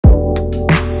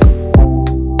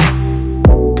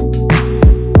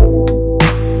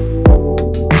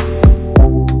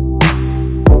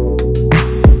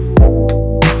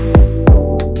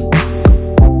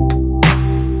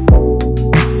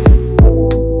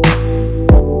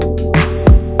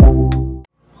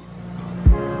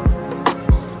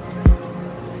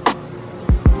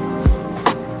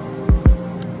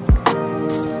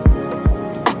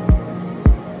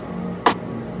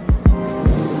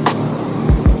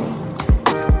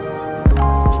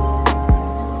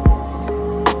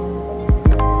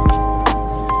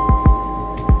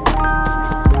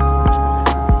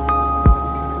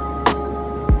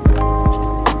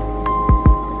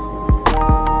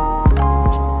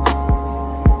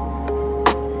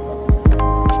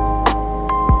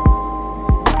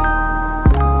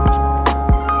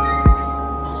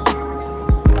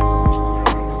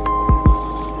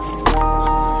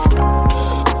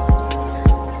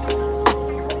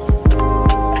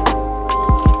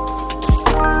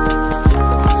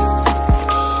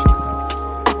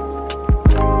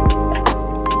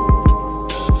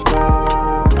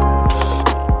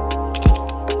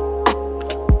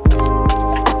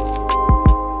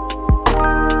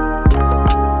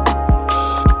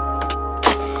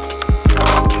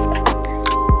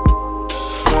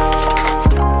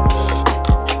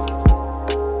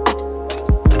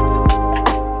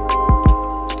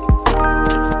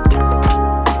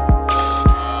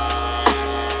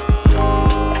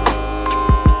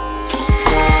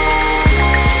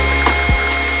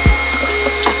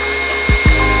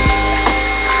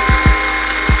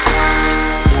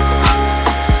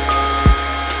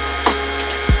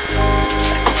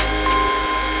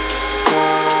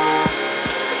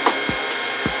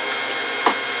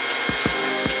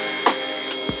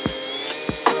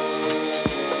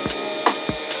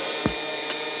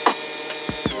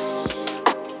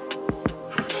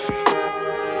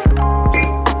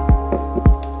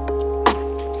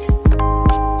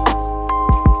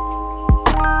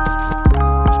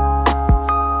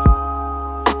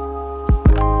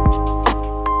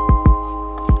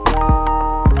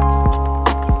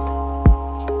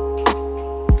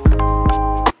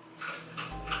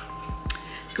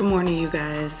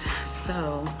guys,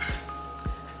 so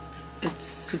it's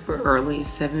super early,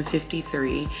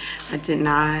 7:53. I did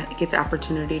not get the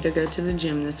opportunity to go to the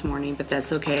gym this morning, but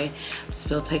that's okay. I'm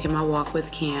still taking my walk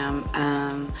with Cam.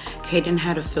 Kaden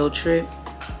had a field trip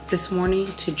this morning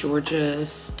to Georgia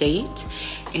State,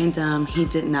 and he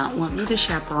did not want me to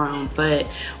chaperone, but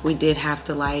we did have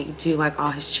to do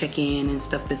all his check-in and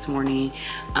stuff this morning,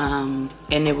 and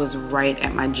it was right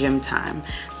at my gym time,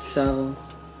 so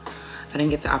I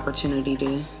didn't get the opportunity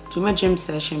to do my gym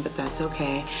session, but that's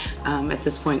okay. At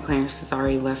this point, Clarence has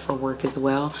already left for work as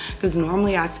well, because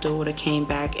normally I still would have came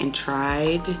back and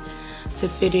tried to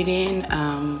fit it in,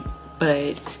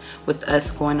 but with us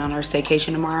going on our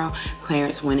staycation tomorrow,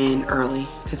 Clarence went in early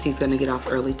because he's gonna get off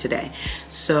early today.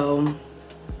 So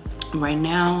right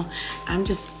now, I'm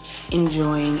just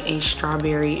enjoying a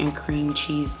strawberry and cream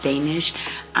cheese Danish.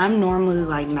 I'm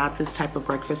normally not this type of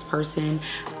breakfast person,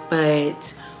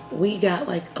 but we got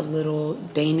a little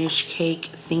Danish cake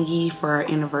thingy for our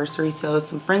anniversary. So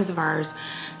some friends of ours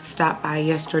stopped by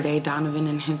yesterday, Donovan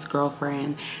and his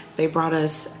girlfriend. They brought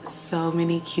us so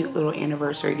many cute little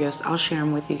anniversary gifts. I'll share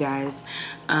them with you guys.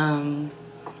 And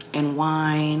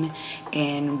wine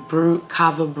and brut,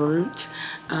 kava brut,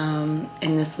 in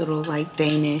this little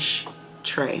Danish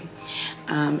tray.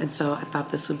 And so I thought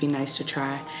this would be nice to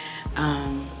try.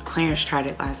 Clarence tried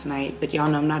it last night, but y'all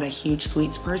know I'm not a huge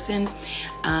sweets person,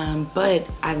 but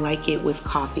I like it with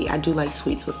coffee. I do like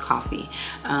sweets with coffee.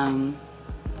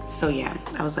 So yeah,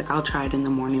 I was I'll try it in the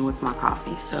morning with my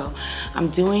coffee. So I'm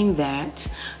doing that.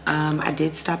 I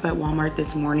did stop at Walmart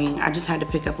this morning. I just had to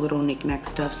pick up little knick-knack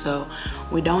stuff. So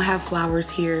we don't have flowers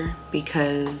here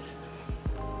because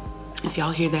if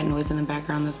y'all hear that noise in the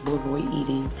background, that's Blue Boy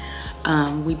eating.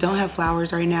 We don't have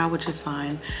flowers right now, which is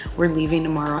fine. We're leaving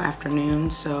tomorrow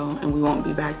afternoon, and we won't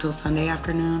be back till Sunday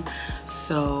afternoon.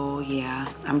 So yeah,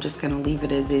 I'm just gonna leave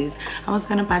it as is. I was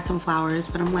gonna buy some flowers,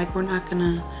 but I'm we're not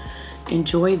gonna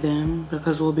enjoy them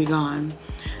because we'll be gone.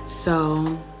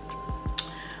 So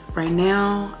right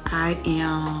now, I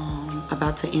am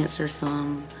about to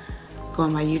go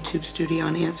on my YouTube studio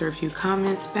and answer a few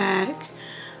comments back.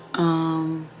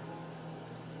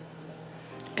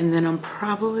 And then I'm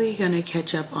probably gonna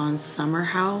catch up on Summer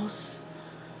House,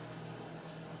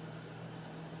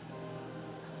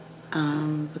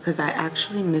 because I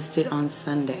actually missed it on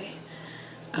Sunday.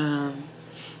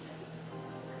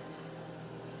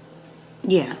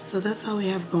 Yeah, so that's all we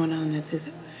have going on at this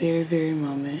very, very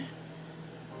moment.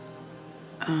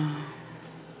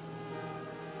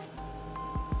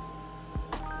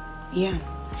 Yeah.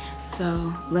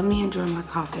 So let me enjoy my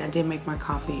coffee. I did make my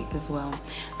coffee as well.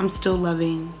 I'm still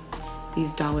loving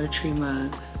these Dollar Tree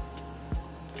mugs.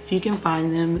 If you can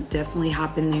find them, definitely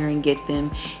hop in there and get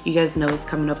them. You guys know it's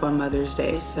coming up on Mother's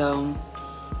Day. So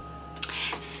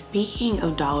speaking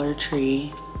of Dollar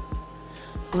Tree,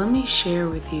 let me share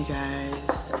with you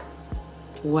guys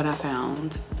what I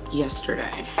found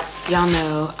yesterday. Y'all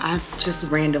know I just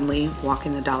randomly walk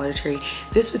in the Dollar Tree.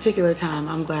 This particular time,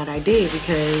 I'm glad I did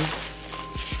because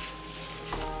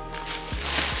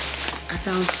I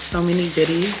found so many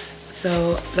goodies.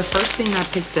 So the first thing I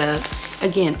picked up,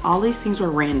 again, all these things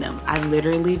were random. I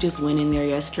literally just went in there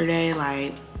yesterday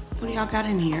what do y'all got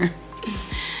in here?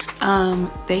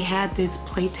 They had this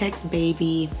Playtex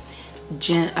Baby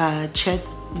chest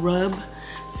rub.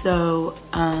 So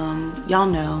y'all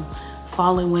know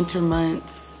fall and winter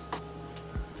months,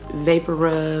 Vapor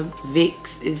Rub,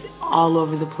 Vicks is all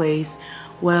over the place.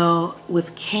 Well,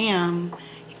 with Cam,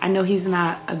 I know he's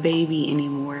not a baby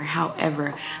anymore.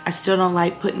 However, I still don't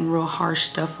like putting real harsh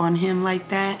stuff on him like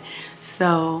that.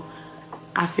 So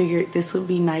I figured this would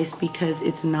be nice because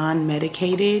it's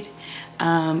non-medicated,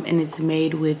 and it's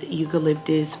made with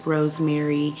eucalyptus,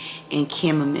 rosemary, and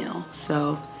chamomile.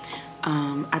 So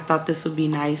I thought this would be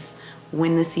nice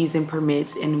when the season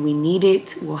permits, and we need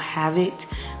it. We'll have it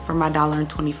for my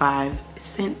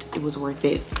 $1.25. It was worth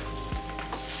it.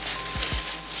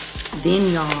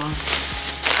 Then y'all,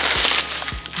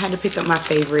 I had to pick up my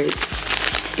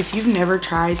favorites. If you've never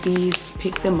tried these,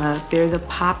 pick them up. They're the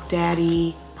Pop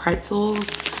Daddy pretzels.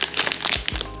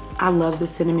 I love the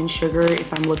cinnamon sugar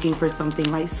if I'm looking for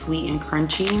something sweet and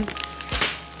crunchy.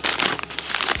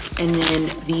 And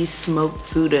then these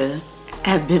smoked Gouda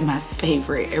have been my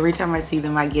favorite. Every time I see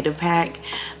them, I get a pack.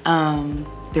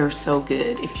 They're so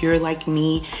good. If you're like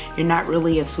me, you're not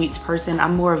really a sweets person.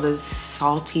 I'm more of a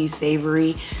salty,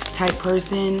 savory type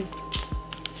person.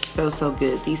 So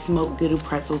good. These smoked Gouda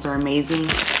pretzels are amazing.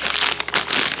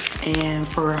 And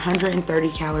for 130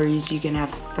 calories, you can have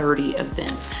 30 of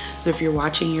them. So if you're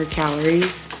watching your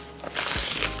calories,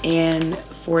 and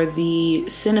For the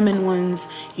cinnamon ones,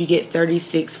 you get 30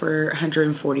 sticks for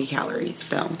 140 calories.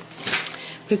 So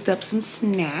picked up some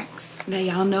snacks. Now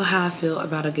y'all know how I feel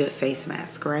about a good face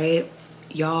mask, right?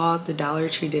 Y'all, the Dollar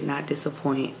Tree did not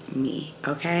disappoint me,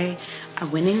 okay? I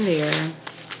went in there.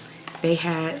 They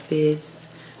had this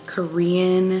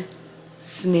Korean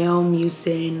snail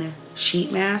mucin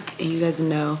sheet mask, and you guys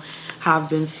know how I've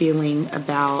been feeling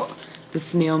about the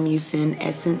snail mucin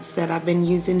essence that I've been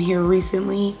using here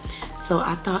recently. So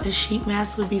I thought a sheet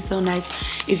mask would be so nice.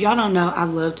 If y'all don't know, I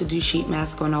love to do sheet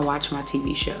masks when I watch my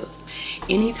TV shows.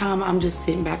 Anytime I'm just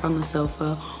sitting back on the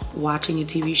sofa watching a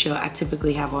TV show, I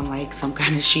typically have on like some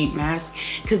kind of sheet mask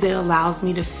because it allows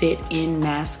me to fit in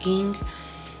masking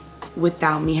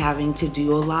without me having to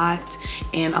do a lot.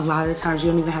 And a lot of the times you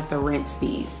don't even have to rinse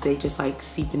these. They just like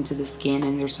seep into the skin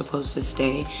and they're supposed to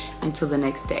stay until the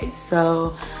next day.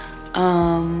 So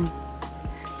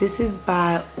this is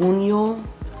by Unyul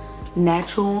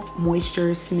Natural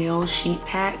Moisture Snail Sheet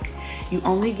Pack. You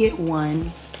only get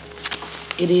one.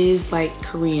 It is like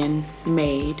Korean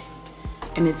made,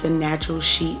 and it's a natural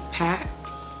sheet pack,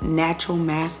 natural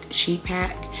mask sheet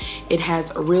pack. It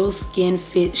has real skin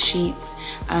fit sheets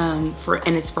and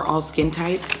it's for all skin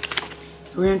types.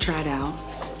 So we're gonna try it out.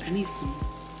 I need some.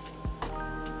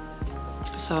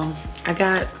 So I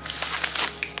got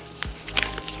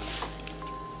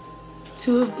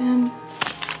 2 of them.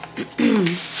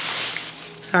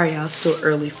 Sorry y'all, still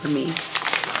early for me.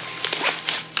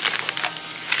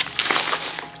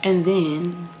 And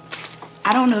then,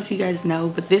 I don't know if you guys know,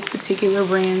 but this particular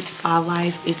brand, Spa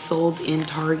Life, is sold in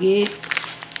Target.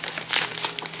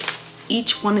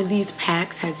 Each one of these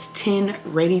packs has 10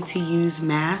 ready-to-use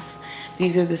masks.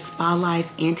 These are the Spa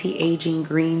Life Anti-Aging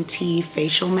Green Tea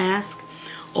Facial Mask,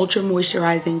 Ultra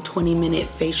Moisturizing 20-Minute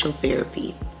Facial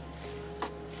Therapy.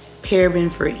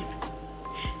 Paraben free.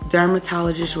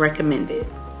 Dermatologist recommended.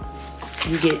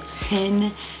 You get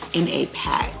 10 in a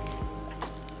pack.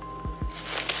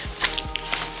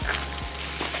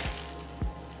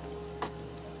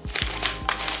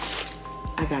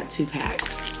 I got 2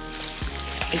 packs.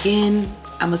 Again,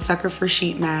 I'm a sucker for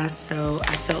sheet masks, so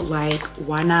I felt like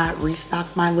why not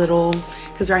restock my little,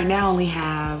 because right now I only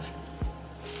have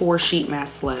 4 sheet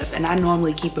masks left, and I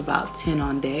normally keep about 10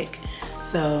 on deck.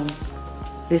 So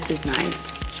this is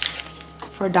nice.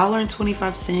 For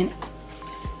 $1.25,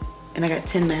 and I got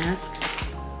 10 masks.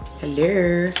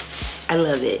 Hello, I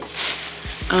love it.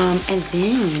 And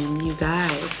then you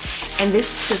guys, and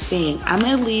this is the thing, I'm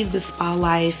gonna leave the Spa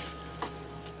Life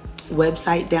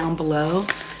website down below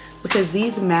because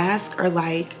these masks are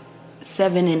like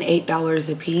 $7 and $8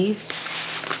 a piece.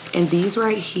 And these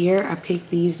right here, I picked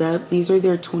these up. These are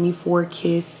their 24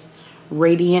 Kiss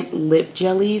Radiant Lip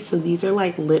Jellies. So these are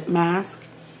like lip masks.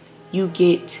 You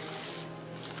get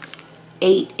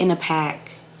 8 in a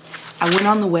pack. I went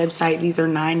on the website. These are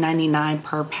 $9.99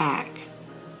 per pack.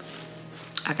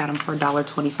 I got them for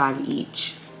 $1.25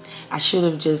 each. I should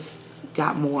have just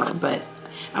got more, but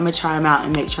I'm gonna try them out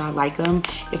and make sure I like them.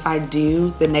 If I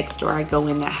do, the next store I go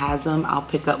in that has them, I'll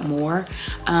pick up more.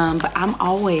 But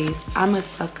I'm a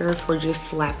sucker for just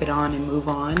slap it on and move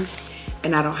on.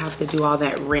 And I don't have to do all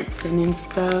that rinsing and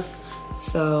stuff.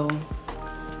 So,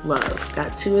 love.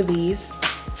 Got 2 of these.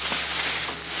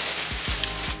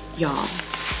 Y'all.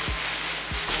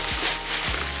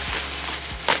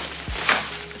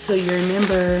 So you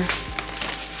remember,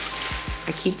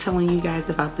 I keep telling you guys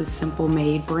about this Simple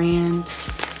Made brand.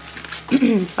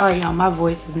 Sorry y'all, my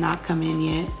voice is not coming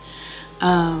yet.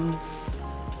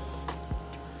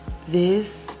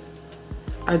 This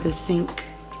are the sink,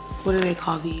 what do they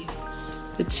call these?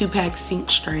 The 2-pack sink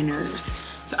strainers.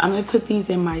 So I'm gonna put these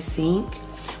in my sink.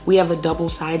 We have a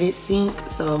double-sided sink,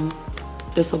 so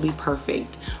this will be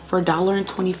perfect. For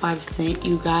 $1.25,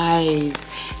 you guys,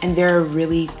 and they're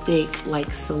really thick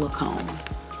like silicone.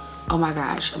 Oh my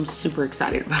gosh, I'm super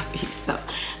excited about these. So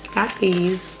I got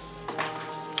these.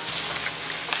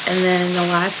 And then the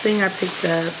last thing I picked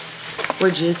up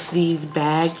were just these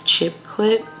bag chip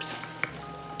clips.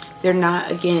 They're not,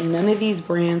 again, none of these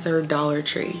brands are Dollar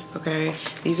Tree, okay?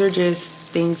 These are just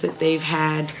things that they've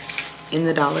had in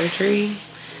the Dollar Tree.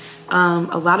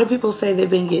 A lot of people say they've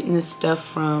been getting this stuff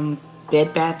from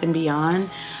Bed Bath & Beyond.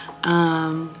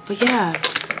 But yeah,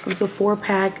 it was a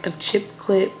 4-pack of chip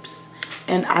clips.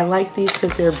 And I like these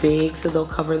because they're big, so they'll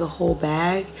cover the whole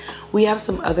bag. We have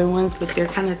some other ones, but they're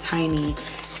kind of tiny.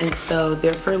 And so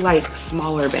they're for like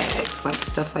smaller bags, like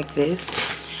stuff like this.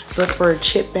 But for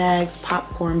chip bags,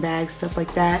 popcorn bags, stuff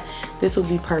like that, this will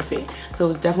be perfect. So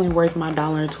it's definitely worth my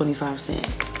 $1.25.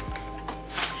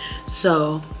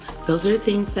 So those are the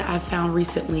things that I found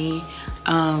recently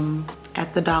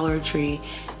at the Dollar Tree.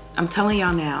 I'm telling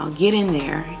y'all now, get in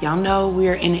there. Y'all know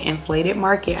we're in an inflated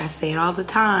market. I say it all the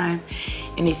time.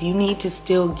 And if you need to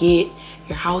still get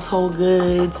your household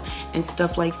goods and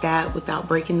stuff like that without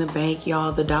breaking the bank,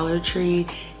 y'all, the Dollar Tree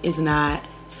is not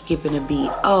skipping a beat.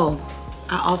 Oh,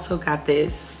 I also got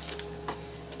this.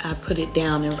 I put it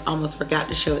down and almost forgot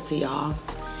to show it to y'all.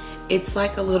 It's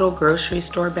like a little grocery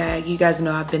store bag. You guys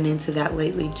know I've been into that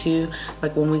lately too.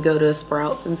 Like when we go to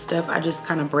Sprouts and stuff, I just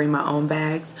kind of bring my own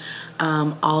bags.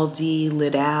 Aldi,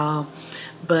 Lidl,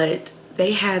 but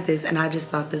they had this and I just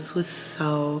thought this was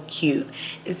so cute.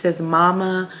 It says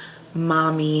mama,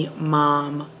 mommy,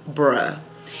 mom, bruh.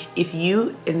 If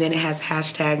you, and then it has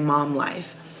hashtag mom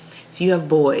life. If you have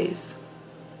boys,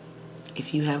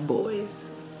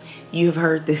 you have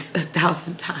heard this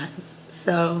 1,000 times.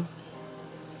 So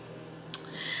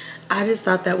I just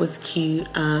thought that was cute.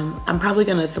 I'm probably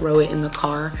gonna throw it in the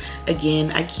car.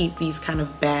 Again, I keep these kind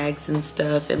of bags and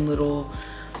stuff and little,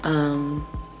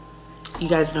 you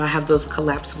guys know I have those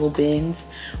collapsible bins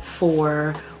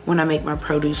for when I make my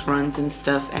produce runs and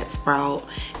stuff at Sprout.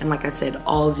 And like I said,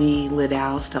 Aldi,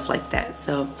 Lidl, stuff like that.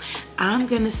 So I'm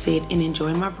gonna sit and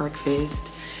enjoy my breakfast.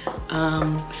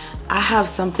 I have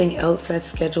something else that's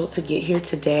scheduled to get here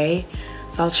today.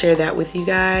 So I'll share that with you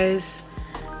guys.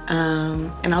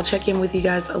 And I'll check in with you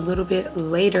guys a little bit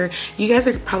later. You guys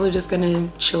are probably just gonna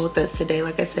chill with us today.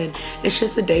 Like I said, it's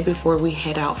just the day before we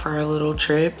head out for our little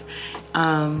trip.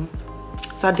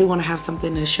 So I do want to have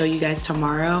something to show you guys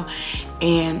tomorrow.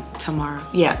 And tomorrow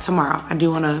I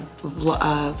do want to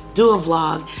do a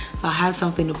vlog, so I'll have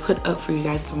something to put up for you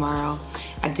guys tomorrow.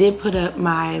 I did put up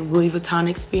my Louis Vuitton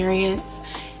experience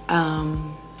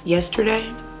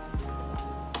yesterday,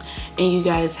 and you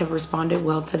guys have responded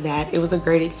well to that. It was a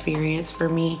great experience for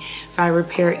me. If I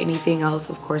repair anything else,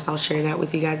 of course I'll share that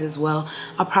with you guys as well.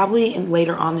 I'll probably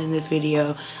later on in this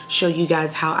video show you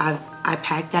guys how I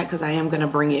packed that, because I am going to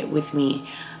bring it with me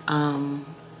on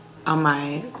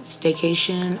my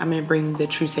staycation. I'm going to bring the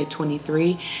Trousse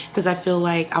 23 because I feel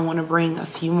like I want to bring a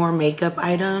few more makeup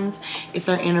items. It's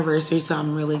our anniversary, so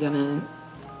I'm really going to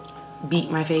beat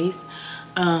my face.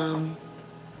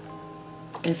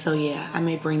 And so yeah, I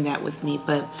may bring that with me,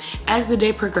 but as the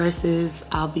day progresses,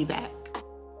 I'll be back.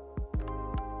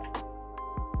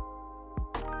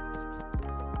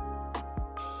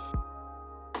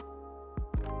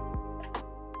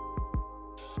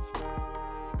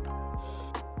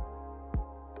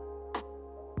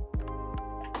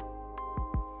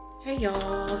 Hey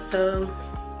y'all, so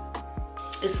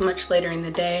it's much later in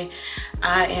the day.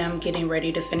 I am getting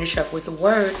ready to finish up with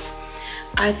work.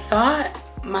 I thought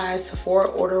my Sephora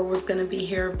order was gonna be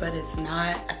here, but it's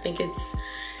not. I think it's,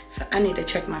 I need to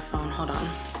check my phone, hold on.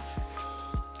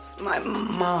 It's my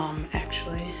mom,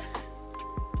 actually.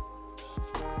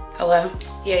 Hello?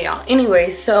 Yeah, y'all. Anyway,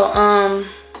 so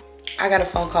I got a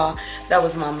phone call. That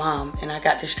was my mom and I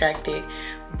got distracted.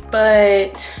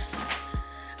 But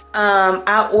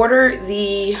I ordered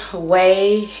the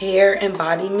Way hair and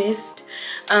body mist.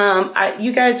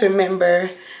 You guys remember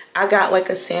I got like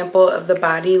a sample of the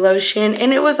body lotion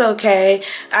and it was okay.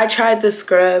 I tried the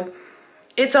scrub.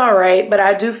 It's all right, but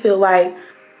I do feel like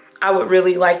I would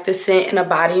really like the scent in a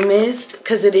body mist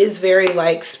because it is very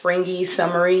like springy,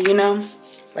 summery, you know,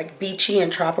 like beachy and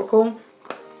tropical.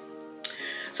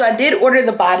 So I did order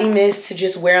the body mist to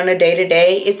just wear on a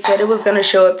day-to-day. It said it was gonna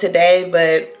show up today,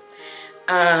 but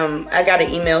I got an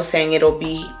email saying it'll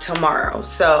be tomorrow.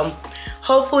 So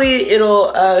hopefully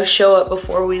it'll show up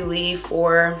before we leave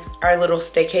for our little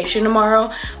staycation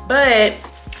tomorrow. But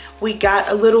we got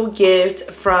a little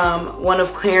gift from one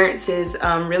of Clarence's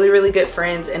really good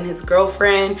friends and his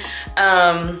girlfriend.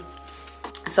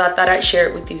 So I thought I'd share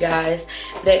it with you guys.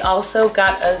 They also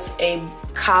got us a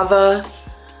Cava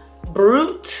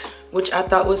Brut, which I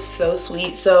thought was so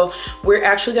sweet. So we're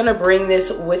actually gonna bring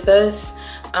this with us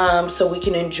so we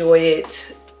can enjoy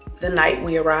it the night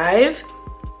we arrive.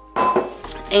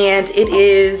 And it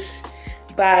is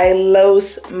by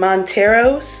Los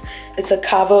Monteros. It's a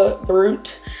Cava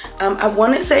Brut. I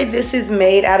want to say this is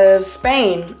made out of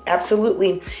Spain.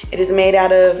 Absolutely, it is made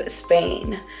out of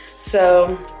Spain.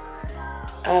 So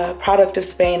product of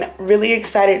Spain. Really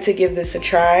excited to give this a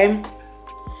try.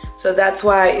 So that's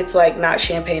why it's like not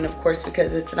champagne, of course,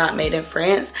 because it's not made in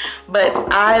France. But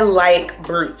I like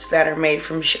Bruts that are made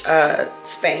from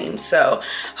Spain. So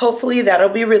hopefully that'll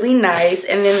be really nice.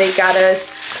 And then they got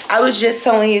us, I was just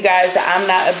telling you guys that I'm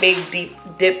not a big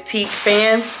diptyque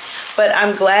fan, but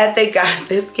I'm glad they got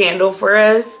this candle for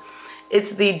us.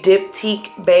 It's the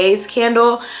Diptyque Base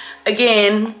candle.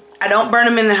 Again, I don't burn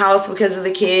them in the house because of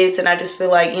the kids, and I just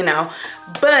feel like, you know,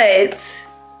 but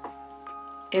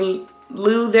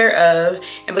lieu thereof,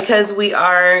 and because we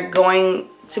are going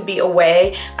to be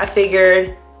away, I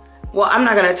figured, well, I'm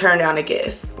not gonna turn down a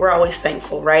gift. We're always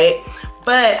thankful, right?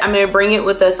 But I'm gonna bring it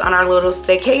with us on our little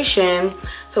staycation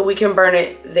so we can burn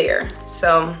it there.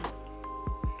 So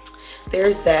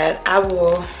there's that. I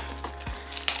will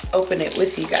open it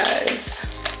with you guys.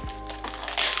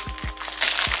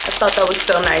 I thought that was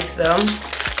so nice though.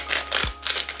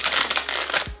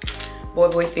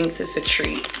 Boy thinks it's a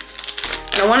treat.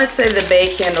 And I want to say the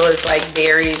bay candle is like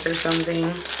berries or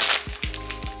something.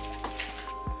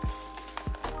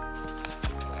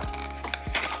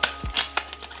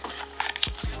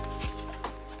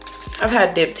 I've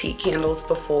had diptyque candles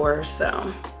before,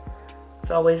 so it's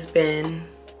always been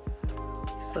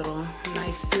this little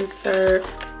nice insert.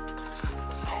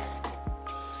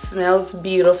 Smells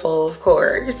beautiful, of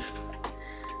course.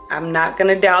 I'm not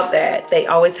gonna doubt that. They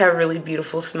always have really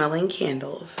beautiful smelling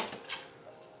candles.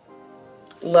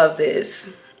 Love this.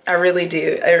 I really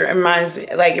do. It reminds me,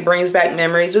 like, it brings back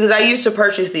memories because I used to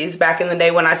purchase these back in the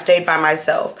day when I stayed by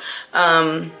myself.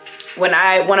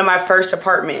 One of my first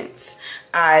apartments,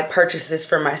 I purchased this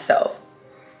for myself.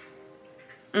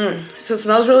 So it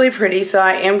smells really pretty. So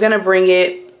I am gonna bring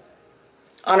it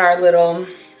on our little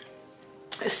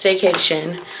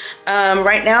staycation.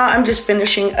 Right now I'm just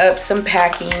finishing up some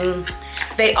packing.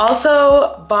 They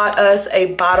also bought us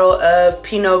a bottle of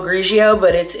Pinot Grigio,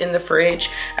 but it's in the fridge.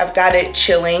 I've got it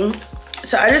chilling.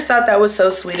 So I just thought that was so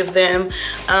sweet of them.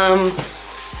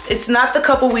 It's not the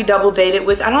couple we double dated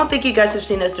with. I don't think you guys have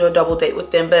seen us do a double date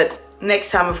with them, but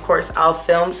next time, of course, I'll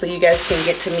film so you guys can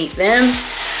get to meet them.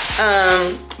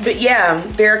 But yeah,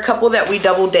 they're a couple that we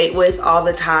double date with all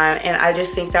the time, and I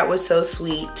just think that was so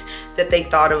sweet that they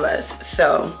thought of us.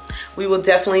 So we will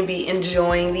definitely be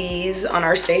enjoying these on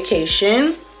our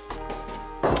staycation.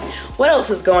 What else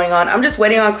is going on? I'm just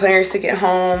waiting on Clarence to get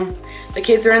home. The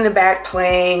kids are in the back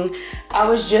playing. I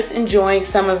was just enjoying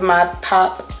some of my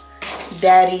Pop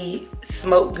Daddy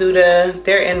smoked Gouda.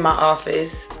 They're in my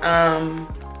office.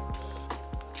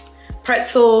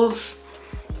 Pretzels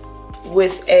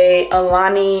with a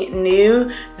Alani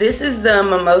Nu. This is the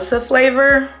mimosa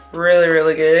flavor. Really,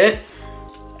 really good.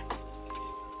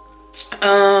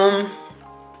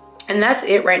 And that's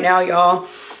it right now, y'all.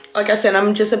 Like I said,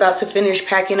 I'm just about to finish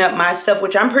packing up my stuff,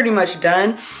 which I'm pretty much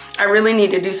done. I really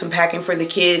need to do some packing for the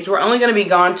kids. We're only gonna be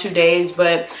gone 2 days,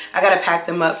 but I gotta pack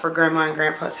them up for Grandma and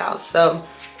Grandpa's house. So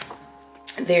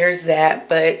there's that,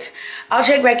 but I'll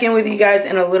check back in with you guys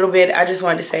in a little bit. I just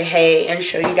wanted to say hey and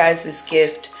show you guys this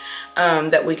gift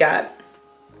that we got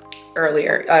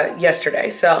earlier, yesterday.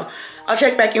 So I'll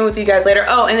check back in with you guys later.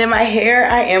 Oh, and then my hair,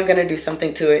 I am gonna do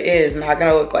something to it. It is not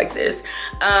gonna look like this.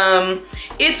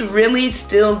 It's really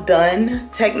still done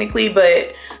technically,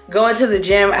 but going to the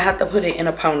gym, I have to put it in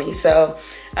a pony. So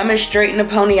I'm gonna straighten the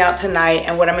pony out tonight,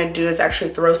 and what I'm gonna do is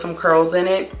actually throw some curls in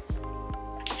it,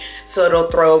 so it'll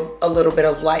throw a little bit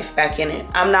of life back in it.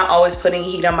 I'm not always putting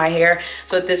heat on my hair,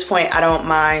 so at this point I don't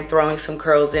mind throwing some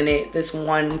curls in it this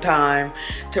one time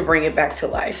to bring it back to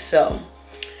life. So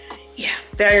yeah,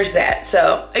 there's that.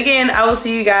 So again, I will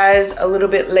see you guys a little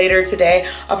bit later today.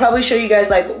 I'll probably show you guys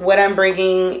like what I'm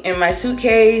bringing in my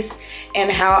suitcase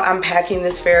and how I'm packing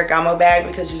this Ferragamo bag,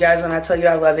 because you guys, when I tell you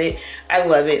I love it, I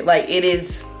love it. Like, it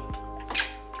is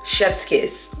chef's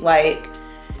kiss. Like,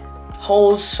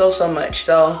 holds so much.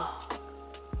 So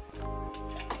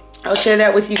I'll share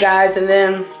that with you guys, and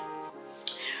then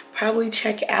probably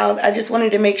check out. I just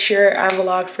wanted to make sure I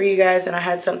vlogged for you guys and I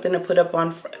had something to put up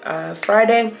on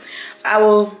Friday. I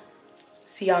will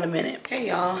see y'all in a minute. Hey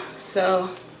y'all,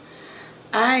 so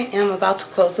I am about to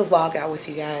close the vlog out with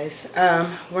you guys.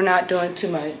 We're not doing too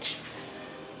much.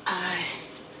 I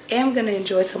am gonna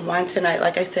enjoy some wine tonight.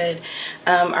 Like I said,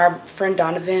 our friend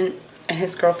Donovan and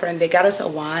his girlfriend, they got us a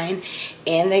wine,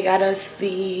 and they got us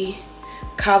the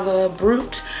Cava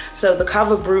Brut. So the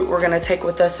Cava Brut we're gonna take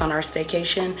with us on our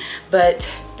staycation, but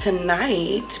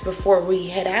tonight before we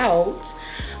head out,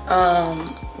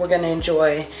 we're gonna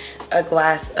enjoy a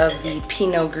glass of the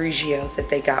Pinot Grigio that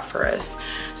they got for us.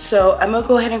 So I'm gonna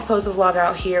go ahead and close the vlog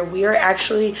out here. We are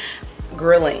actually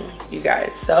grilling, you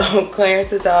guys. So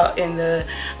Clarence is out in the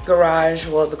garage,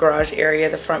 well, the garage area,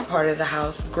 the front part of the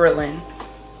house, grilling.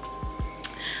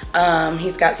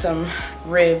 He's got some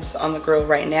ribs on the grill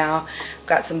right now,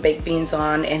 got some baked beans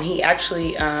on, and he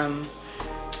actually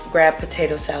grabbed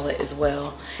potato salad as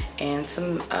well and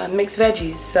some mixed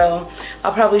veggies. So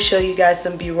I'll probably show you guys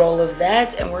some b-roll of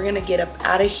that, and we're gonna get up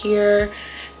out of here.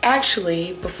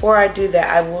 Actually, before I do that,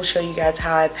 I will show you guys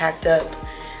how I packed up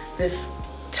this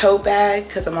tote bag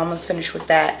because I'm almost finished with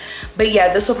that. But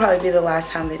yeah, this will probably be the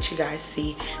last time that you guys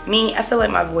see me. I feel like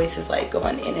my voice is like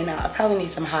going in and out. I probably need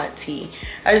some hot tea.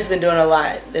 I've just been doing a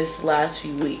lot this last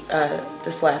week.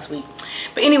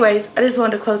 But anyways, I just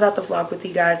wanted to close out the vlog with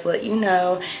you guys, let you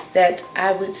know that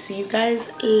I would see you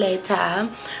guys later.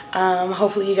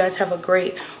 Hopefully you guys have a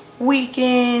great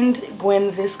weekend.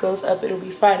 When this goes up, it'll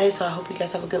be Friday, so I hope you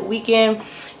guys have a good weekend.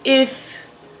 If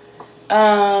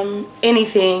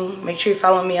anything, make sure you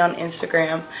follow me on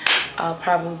Instagram. I'll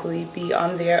probably be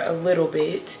on there a little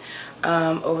bit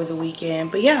over the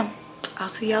weekend. But yeah, I'll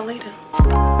see y'all later.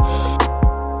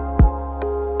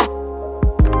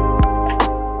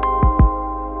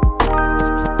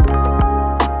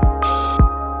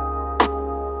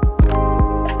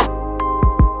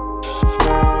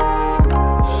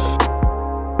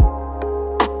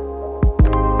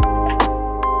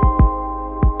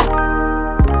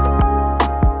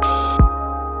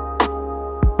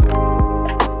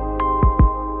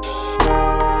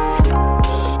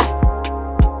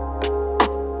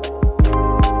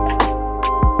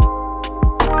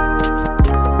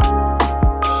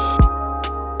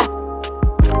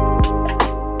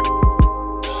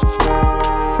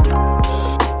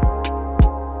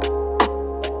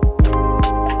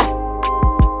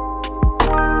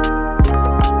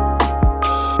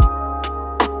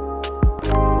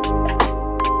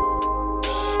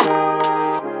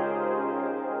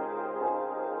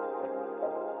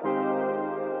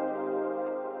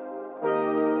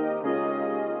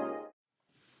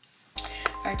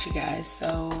 Alright you guys,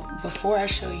 so before I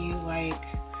show you like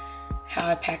how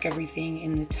I pack everything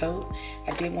in the tote,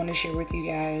 I did want to share with you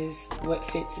guys what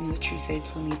fits in the Trousse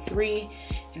 23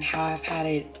 and how I've had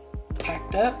it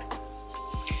packed up.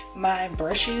 My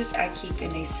brushes I keep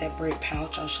in a separate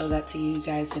pouch. I'll show that to you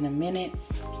guys in a minute.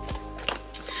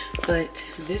 But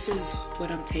this is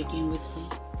what I'm taking with me.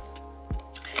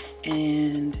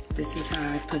 And this is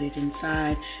how I put it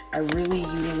inside. I really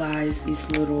utilize these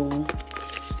little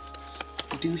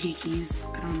doohickeys.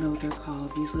 I don't know what they're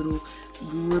called. These little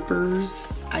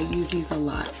grippers. I use these a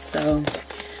lot. So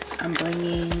I'm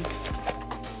bringing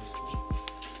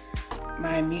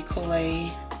my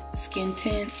Micole skin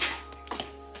tint,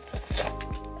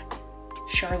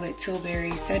 Charlotte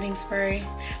Tilbury setting spray.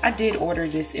 I did order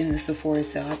this in the Sephora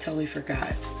sale. I totally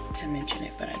forgot to mention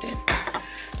it, but I did.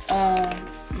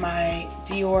 My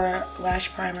Dior lash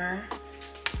primer,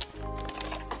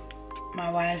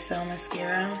 my YSL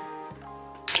mascara,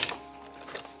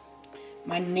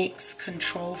 my NYX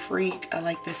Control Freak. I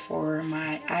like this for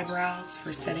my eyebrows,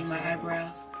 for setting my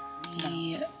eyebrows.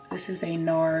 This is a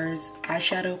NARS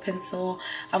eyeshadow pencil.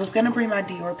 I was gonna bring my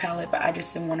Dior palette, but I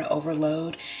just didn't want to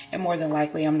overload, and more than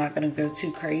likely I'm not gonna go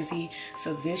too crazy.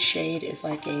 So this shade is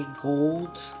like a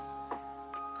gold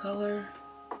color.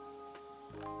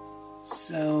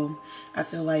 So I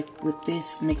feel like with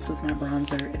this mixed with my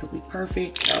bronzer, it'll be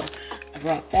perfect. So I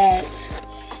brought that.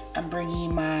 I'm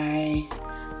bringing my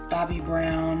Bobbi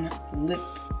Brown lip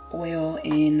oil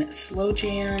in Slow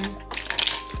Jam,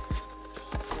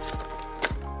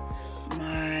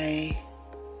 my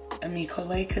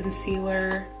Micole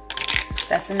concealer,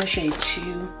 that's in the shade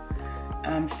 2.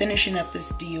 I'm finishing up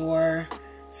this Dior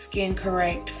Skin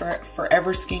Correct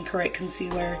Forever Skin Correct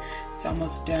concealer. It's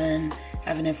almost done.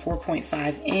 Having a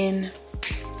 4.5 in.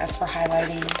 That's for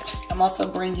highlighting. I'm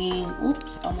also bringing,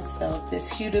 oops, almost fell,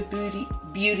 this Huda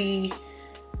Beauty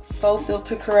Faux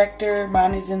Filter Corrector.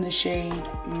 Mine is in the shade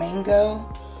Mango.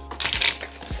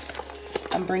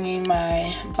 I'm bringing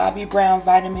my Bobbi Brown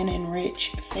Vitamin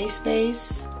Enriched Face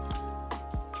Base,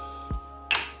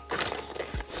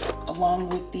 along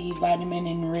with the Vitamin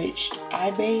Enriched Eye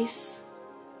Base.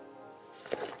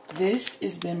 This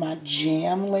has been my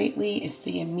jam lately. It's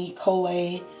the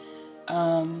Micole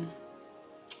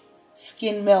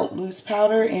Skin Melt Loose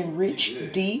Powder in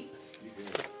Rich Deep.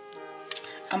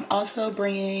 I'm also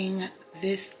bringing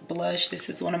this blush. This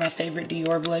is one of my favorite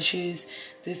Dior blushes.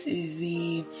 This is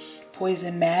the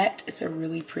Poison Matte. It's a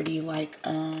really pretty like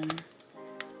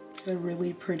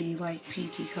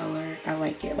pinky color. I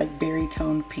like it, like berry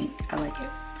toned pink. I like it.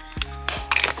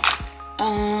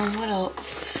 What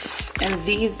else? And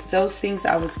those things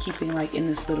I was keeping like in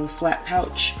this little flat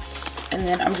pouch. And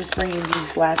then I'm just bringing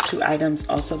these last 2 items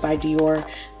also by Dior.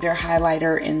 Their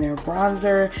highlighter and their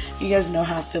bronzer. You guys know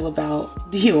how I feel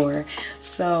about Dior.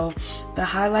 So the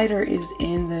highlighter is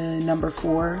in the number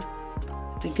 4.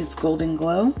 I think it's Golden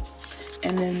Glow.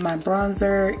 And then my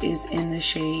bronzer is in the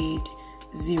shade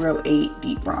 08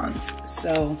 Deep Bronze.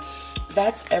 So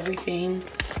that's everything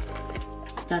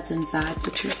that's inside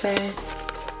the Trousse.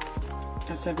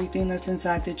 That's everything that's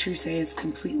inside the Trousse. Is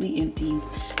completely empty.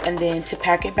 And then to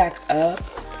pack it back up,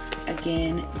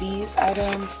 again, these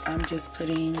items I'm just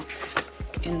putting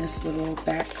in this little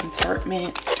back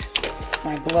compartment.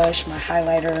 My blush, my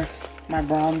highlighter, my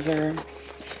bronzer.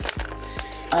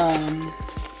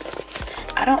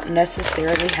 I don't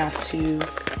necessarily have to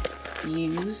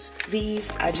use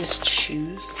these. I just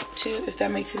choose to, if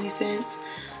that makes any sense.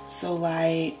 So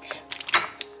like,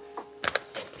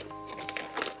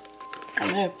 I'm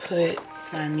gonna put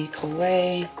my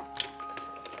Nicolay.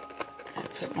 I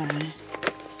put my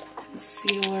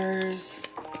concealers,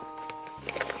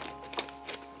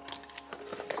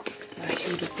 my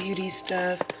Huda Beauty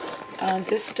stuff.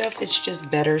 This stuff is just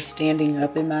better standing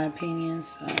up in my opinion,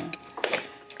 so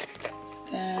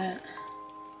that.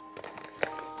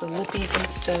 The lippies and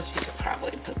stuff, you could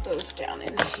probably put those down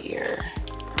in here,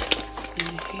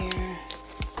 in here.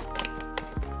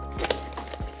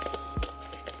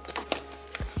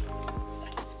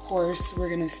 Of course, we're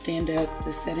gonna stand up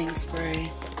the setting spray.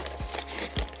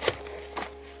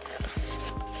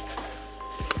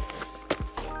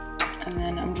 And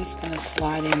then I'm just gonna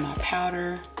slide in my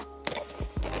powder,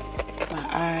 my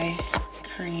eye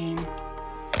cream,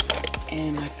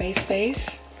 and my face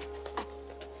base,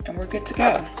 and we're good to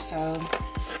go. So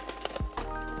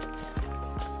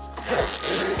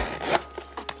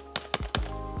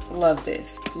love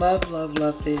this,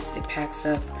 love this. It packs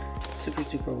up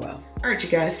super well. All right, you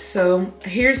guys, so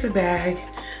here's the bag.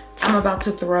 I'm about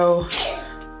to throw,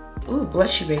 ooh,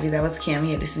 bless you, baby, that was Cam,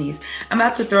 he had to sneeze. I'm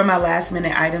about to throw my last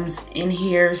minute items in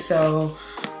here. So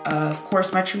of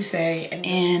course my Trousse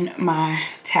and my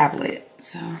tablet.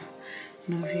 So I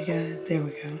don't know if you guys, there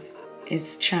we go,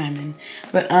 it's chiming,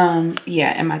 but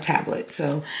yeah, and my tablet.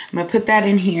 So I'm gonna put that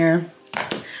in here.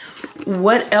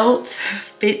 What else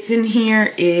fits in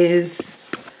here is,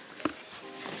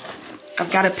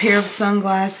 I've got a pair of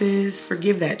sunglasses.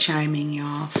 Forgive that chiming,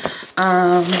 y'all.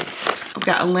 I've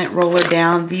got a lint roller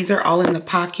down. These are all in the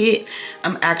pocket.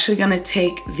 I'm actually gonna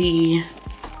take the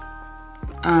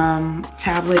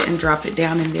tablet and drop it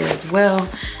down in there as well,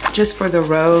 just for the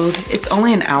road. It's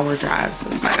only an hour drive, so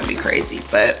it's not gonna be crazy.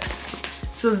 But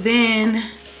so then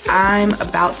I'm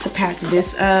about to pack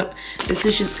this up. This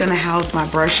is just gonna house my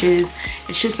brushes.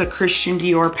 It's just a Christian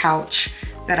Dior pouch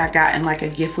that I got in like a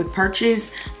gift with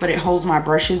purchase, but it holds my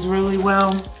brushes really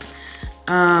well.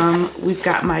 We've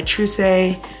got my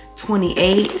Trousse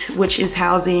 28, which is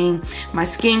housing my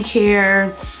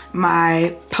skincare,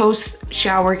 my post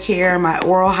shower care, my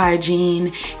oral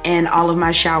hygiene, and all of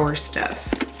my shower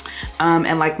stuff.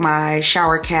 And like my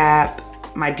shower cap,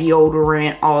 my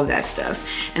deodorant, all of that stuff.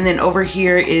 And then over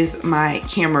here is my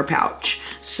camera pouch.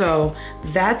 So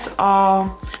that's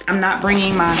all. I'm not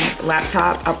bringing my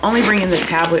laptop. I'm only bringing the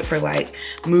tablet for like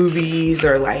movies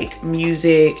or like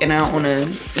music, and I don't want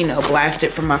to, you know, blast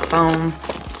it from my phone.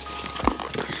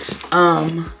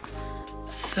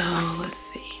 So let's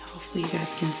see. Hopefully you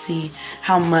guys can see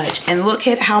how much, and look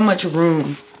at how much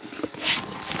room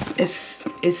is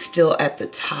still at the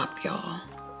top, y'all.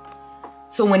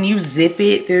 So when you zip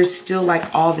it, there's still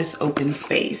like all this open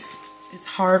space. It's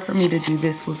hard for me to do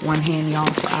this with one hand,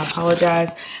 y'all, so I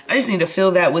apologize. I just need to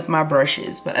fill that with my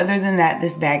brushes. But other than that,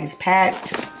 this bag is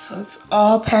packed. So it's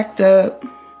all packed up.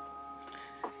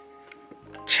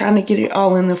 I'm trying to get it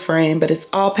all in the frame, but it's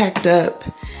all packed up.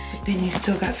 But then you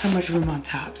still got so much room on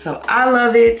top. So I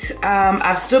love it.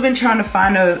 I've still been trying to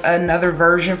find another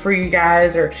version for you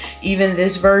guys, or even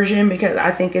this version, because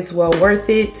I think it's well worth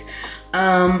it.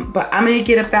 But I'm gonna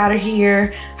get up out of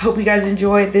here. I hope you guys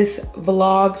enjoyed this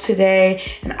vlog today,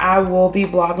 and I will be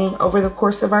vlogging over the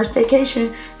course of our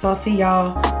staycation. So I'll see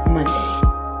y'all Monday.